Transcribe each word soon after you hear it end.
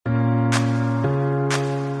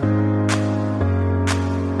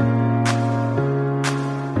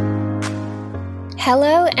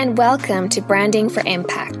Hello and welcome to Branding for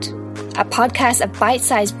Impact, a podcast of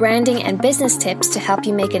bite-sized branding and business tips to help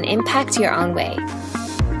you make an impact your own way.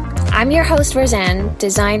 I'm your host, Roseanne,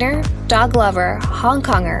 designer, dog lover, Hong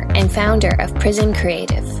Konger, and founder of Prison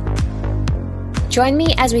Creative. Join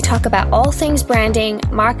me as we talk about all things branding,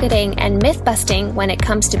 marketing, and myth-busting when it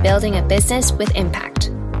comes to building a business with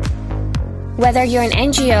impact. Whether you're an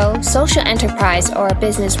NGO, social enterprise, or a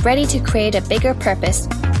business ready to create a bigger purpose,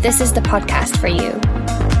 this is the podcast for you.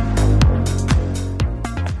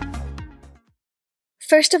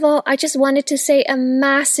 First of all, I just wanted to say a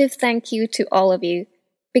massive thank you to all of you.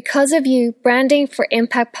 Because of you, Branding for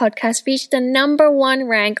Impact podcast reached the #1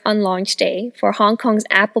 rank on launch day for Hong Kong's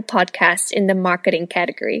Apple Podcasts in the marketing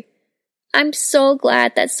category. I'm so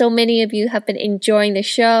glad that so many of you have been enjoying the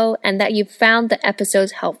show and that you've found the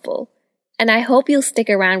episodes helpful. And I hope you'll stick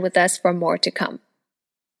around with us for more to come.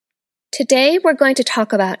 Today, we're going to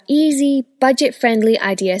talk about easy, budget-friendly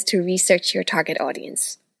ideas to research your target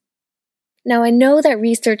audience. Now, I know that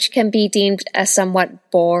research can be deemed a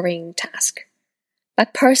somewhat boring task.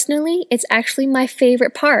 But personally, it's actually my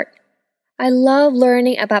favorite part. I love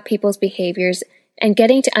learning about people's behaviors and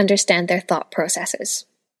getting to understand their thought processes.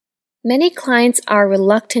 Many clients are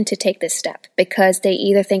reluctant to take this step because they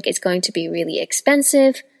either think it's going to be really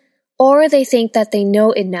expensive or they think that they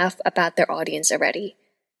know enough about their audience already.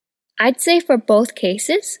 I'd say for both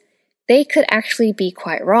cases, they could actually be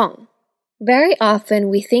quite wrong. Very often,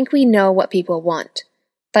 we think we know what people want,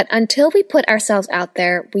 but until we put ourselves out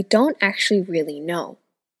there, we don't actually really know.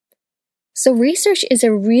 So research is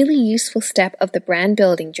a really useful step of the brand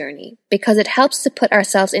building journey because it helps to put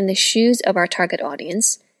ourselves in the shoes of our target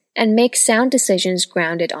audience and make sound decisions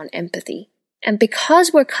grounded on empathy. And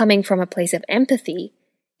because we're coming from a place of empathy,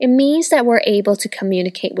 it means that we're able to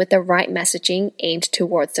communicate with the right messaging aimed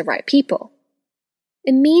towards the right people.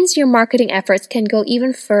 It means your marketing efforts can go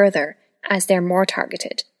even further as they're more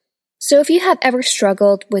targeted. So if you have ever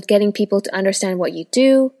struggled with getting people to understand what you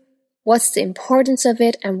do, what's the importance of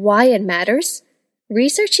it, and why it matters,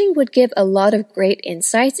 researching would give a lot of great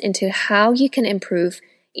insights into how you can improve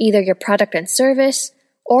either your product and service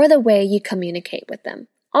or the way you communicate with them.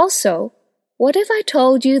 Also, what if I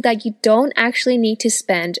told you that you don't actually need to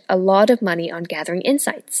spend a lot of money on gathering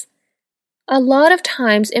insights? A lot of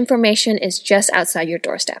times, information is just outside your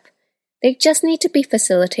doorstep. They just need to be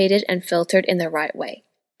facilitated and filtered in the right way.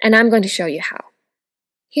 And I'm going to show you how.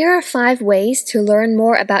 Here are 5 ways to learn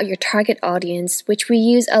more about your target audience, which we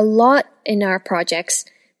use a lot in our projects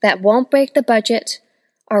that won't break the budget,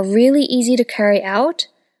 are really easy to carry out,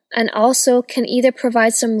 and also can either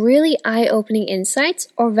provide some really eye-opening insights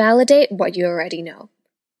or validate what you already know.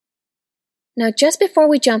 Now, just before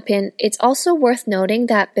we jump in, it's also worth noting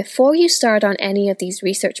that before you start on any of these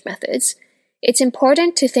research methods, it's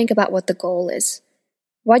important to think about what the goal is,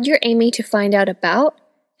 what you're aiming to find out about,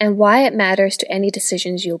 and why it matters to any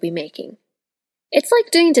decisions you'll be making. It's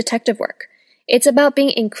like doing detective work. It's about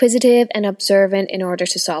being inquisitive and observant in order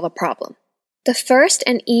to solve a problem. The first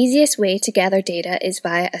and easiest way to gather data is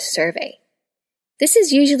via a survey. This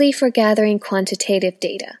is usually for gathering quantitative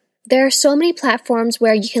data. There are so many platforms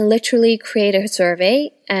where you can literally create a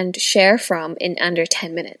survey and share from in under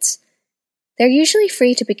 10 minutes. They're usually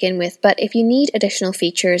free to begin with, but if you need additional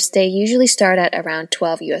features, they usually start at around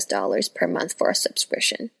 $12 per month for a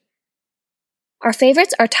subscription. Our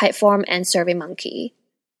favorites are Typeform and SurveyMonkey.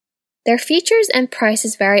 Their features and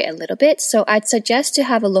prices vary a little bit, so I'd suggest to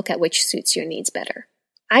have a look at which suits your needs better.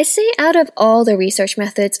 I say out of all the research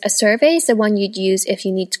methods, a survey is the one you'd use if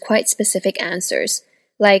you need quite specific answers,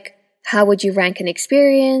 like how would you rank an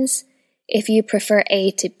experience, if you prefer A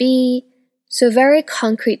to B, so very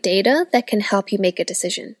concrete data that can help you make a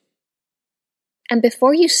decision. And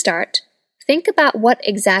before you start, think about what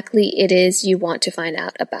exactly it is you want to find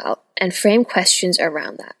out about and frame questions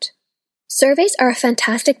around that. Surveys are a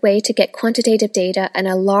fantastic way to get quantitative data and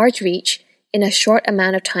a large reach in a short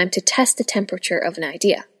amount of time to test the temperature of an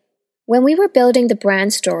idea. When we were building the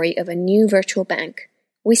brand story of a new virtual bank,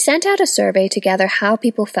 we sent out a survey to gather how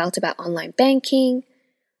people felt about online banking,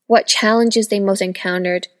 what challenges they most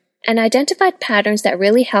encountered, and identified patterns that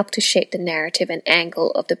really helped to shape the narrative and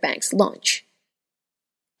angle of the bank's launch.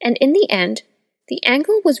 And in the end, the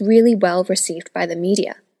angle was really well received by the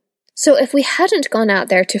media. So if we hadn't gone out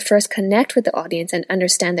there to first connect with the audience and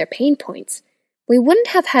understand their pain points, we wouldn't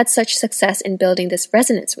have had such success in building this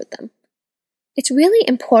resonance with them. It's really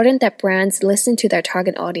important that brands listen to their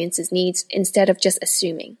target audience's needs instead of just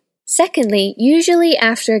assuming. Secondly, usually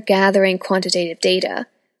after gathering quantitative data,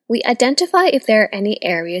 we identify if there are any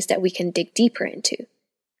areas that we can dig deeper into.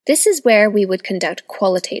 This is where we would conduct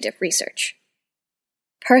qualitative research.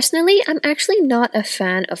 Personally, I'm actually not a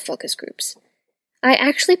fan of focus groups. I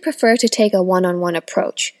actually prefer to take a one-on-one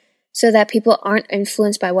approach so that people aren't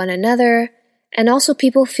influenced by one another and also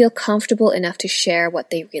people feel comfortable enough to share what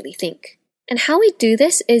they really think. And how we do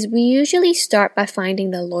this is we usually start by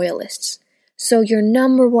finding the loyalists, so your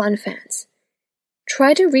number one fans.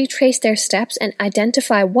 Try to retrace their steps and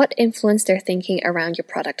identify what influenced their thinking around your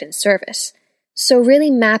product and service. So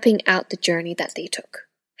really mapping out the journey that they took.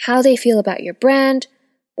 How they feel about your brand,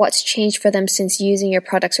 what's changed for them since using your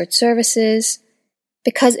products or services.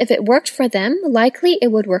 Because if it worked for them, likely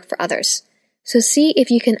it would work for others. So see if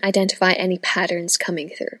you can identify any patterns coming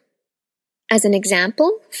through. As an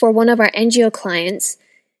example, for one of our NGO clients,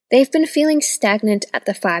 they've been feeling stagnant at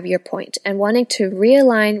the 5-year point and wanting to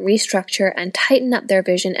realign, restructure, and tighten up their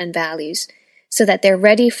vision and values so that they're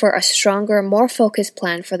ready for a stronger, more focused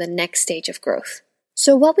plan for the next stage of growth.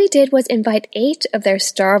 So what we did was invite 8 of their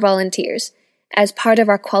star volunteers as part of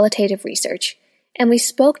our qualitative research, and we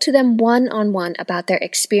spoke to them one-on-one about their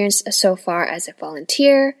experience so far as a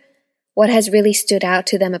volunteer, what has really stood out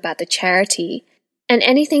to them about the charity, and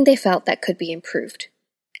anything they felt that could be improved.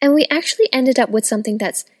 And we actually ended up with something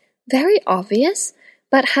that's very obvious,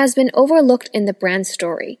 but has been overlooked in the brand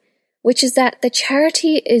story, which is that the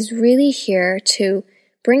charity is really here to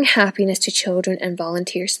bring happiness to children and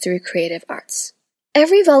volunteers through creative arts.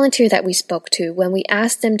 Every volunteer that we spoke to, when we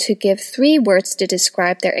asked them to give 3 words to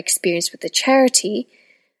describe their experience with the charity,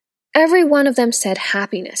 every one of them said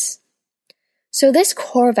happiness. So this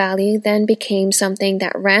core value then became something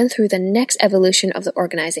that ran through the next evolution of the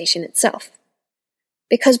organization itself.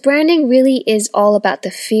 Because branding really is all about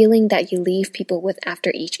the feeling that you leave people with after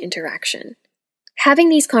each interaction. Having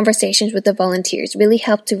these conversations with the volunteers really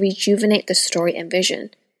helped to rejuvenate the story and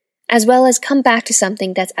vision, as well as come back to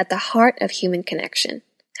something that's at the heart of human connection,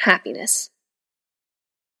 happiness.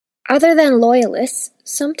 Other than loyalists,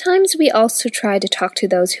 sometimes we also try to talk to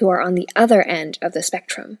those who are on the other end of the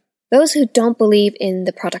spectrum, those who don't believe in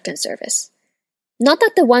the product and service. Not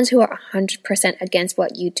that the ones who are 100% against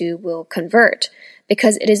what you do will convert,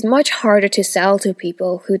 because it is much harder to sell to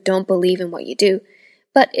people who don't believe in what you do,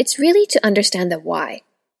 but it's really to understand the why.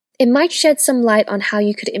 It might shed some light on how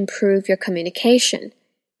you could improve your communication.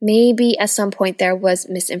 Maybe at some point there was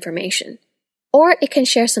misinformation. Or it can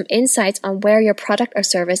share some insights on where your product or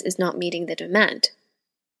service is not meeting the demand.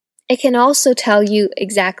 It can also tell you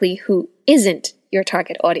exactly who isn't your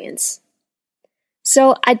target audience.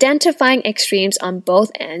 So identifying extremes on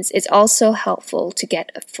both ends is also helpful to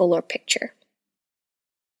get a fuller picture.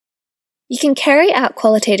 You can carry out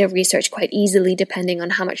qualitative research quite easily depending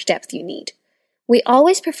on how much depth you need. We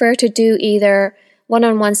always prefer to do either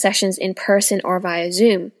one-on-one sessions in person or via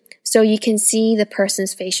Zoom, so you can see the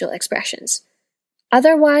person's facial expressions.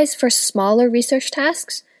 Otherwise, for smaller research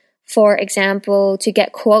tasks, for example, to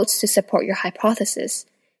get quotes to support your hypothesis,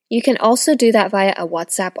 you can also do that via a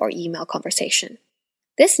WhatsApp or email conversation.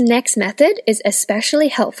 This next method is especially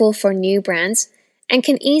helpful for new brands and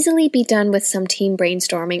can easily be done with some team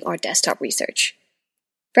brainstorming or desktop research.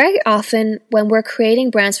 Very often, when we're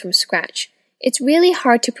creating brands from scratch, it's really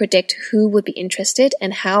hard to predict who would be interested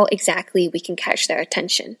and how exactly we can catch their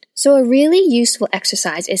attention. So a really useful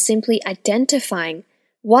exercise is simply identifying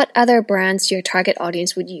what other brands your target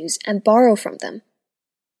audience would use and borrow from them.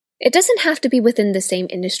 It doesn't have to be within the same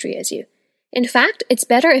industry as you. In fact, it's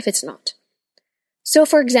better if it's not. So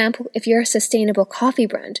for example, if you're a sustainable coffee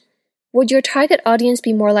brand, would your target audience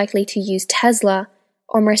be more likely to use Tesla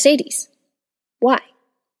or Mercedes? Why?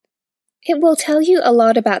 It will tell you a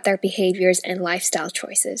lot about their behaviors and lifestyle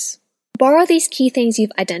choices. Borrow these key things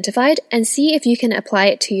you've identified and see if you can apply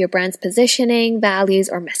it to your brand's positioning, values,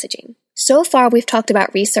 or messaging. So far, we've talked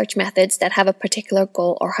about research methods that have a particular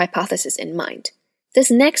goal or hypothesis in mind.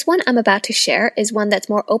 This next one I'm about to share is one that's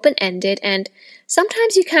more open-ended, and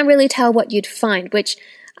sometimes you can't really tell what you'd find, which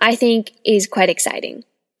I think is quite exciting.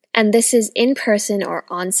 And this is in-person or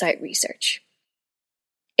on-site research.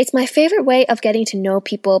 It's my favorite way of getting to know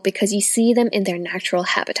people because you see them in their natural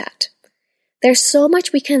habitat. There's so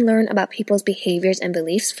much we can learn about people's behaviors and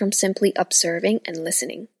beliefs from simply observing and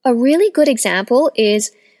listening. A really good example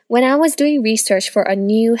is when I was doing research for a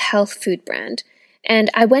new health food brand, and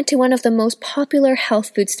I went to one of the most popular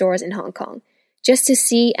health food stores in Hong Kong just to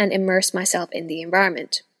see and immerse myself in the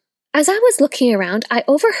environment. As I was looking around, I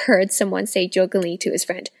overheard someone say jokingly to his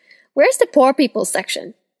friend, "Where's the poor people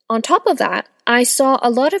section?" On top of that, I saw a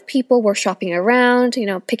lot of people were shopping around,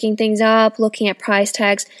 picking things up, looking at price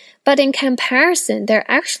tags, but in comparison, there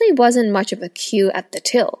actually wasn't much of a queue at the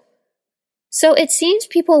till. So it seems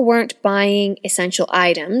people weren't buying essential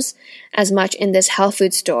items as much in this health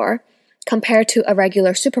food store compared to a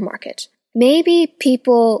regular supermarket. Maybe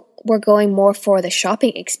people were going more for the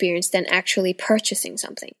shopping experience than actually purchasing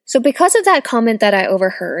something. So because of that comment that I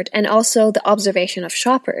overheard, and also the observation of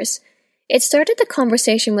shoppers, it started the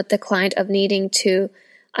conversation with the client of needing to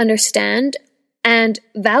understand and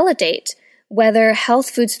validate whether health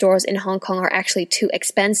food stores in Hong Kong are actually too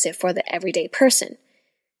expensive for the everyday person.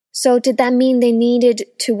 So did that mean they needed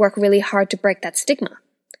to work really hard to break that stigma?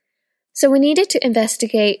 So we needed to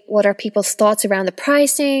investigate what are people's thoughts around the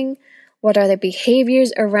pricing, what are their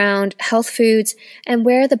behaviors around health foods, and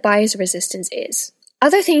where the buyer's resistance is.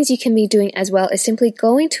 Other things you can be doing as well is simply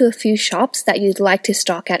going to a few shops that you'd like to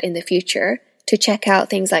stock at in the future to check out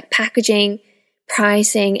things like packaging,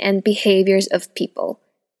 pricing, and behaviors of people.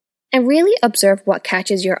 And really observe what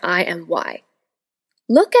catches your eye and why.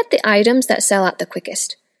 Look at the items that sell out the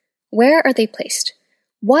quickest. Where are they placed?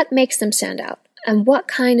 What makes them stand out? And what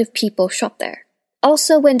kind of people shop there?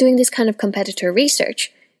 Also, when doing this kind of competitor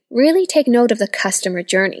research, really take note of the customer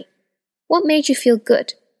journey. What made you feel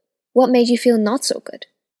good? What made you feel not so good?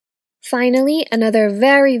 Finally, another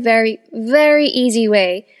very, very, very easy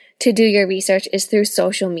way to do your research is through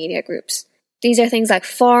social media groups. These are things like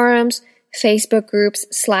forums, Facebook groups,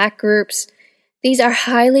 Slack groups. These are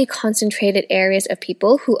highly concentrated areas of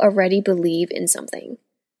people who already believe in something.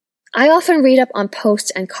 I often read up on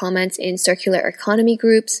posts and comments in circular economy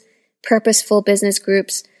groups, purposeful business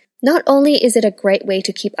groups. Not only is it a great way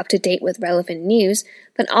to keep up to date with relevant news,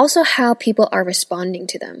 but also how people are responding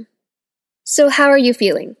to them. So how are you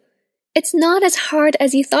feeling? It's not as hard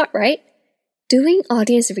as you thought, right? Doing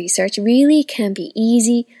audience research really can be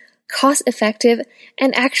easy, cost-effective,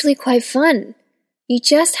 and actually quite fun. You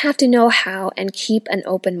just have to know how and keep an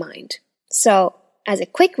open mind. So, as a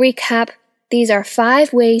quick recap, these are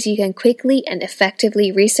 5 ways you can quickly and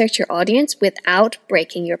effectively research your audience without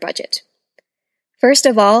breaking your budget. First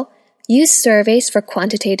of all, use surveys for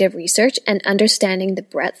quantitative research and understanding the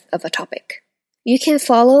breadth of a topic. You can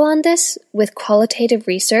follow on this with qualitative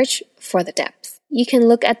research for the depth. You can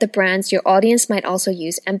look at the brands your audience might also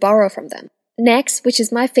use and borrow from them. Next, which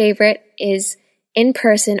is my favorite, is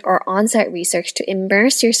in-person or on-site research to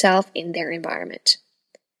immerse yourself in their environment.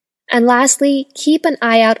 And lastly, keep an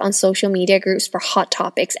eye out on social media groups for hot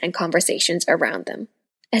topics and conversations around them,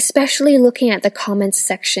 especially looking at the comments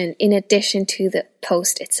section in addition to the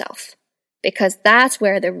post itself, because that's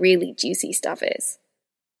where the really juicy stuff is.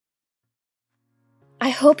 I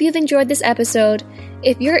hope you've enjoyed this episode.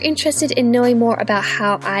 If you're interested in knowing more about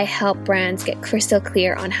how I help brands get crystal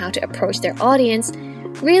clear on how to approach their audience,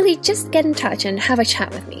 really just get in touch and have a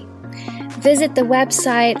chat with me. Visit the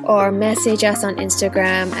website or message us on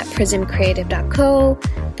Instagram at prismcreative.co.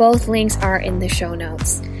 Both links are in the show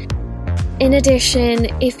notes. In addition,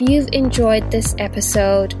 if you've enjoyed this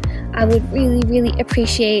episode, I would really, really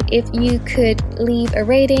appreciate if you could leave a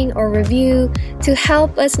rating or review to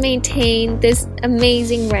help us maintain this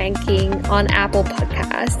amazing ranking on Apple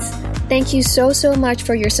Podcasts. Thank you so much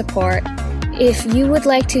for your support. If you would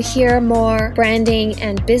like to hear more branding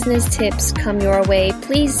and business tips come your way,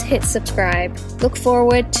 please hit subscribe. Look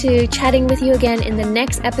forward to chatting with you again in the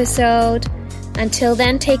next episode. Until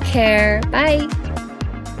then, take care. Bye.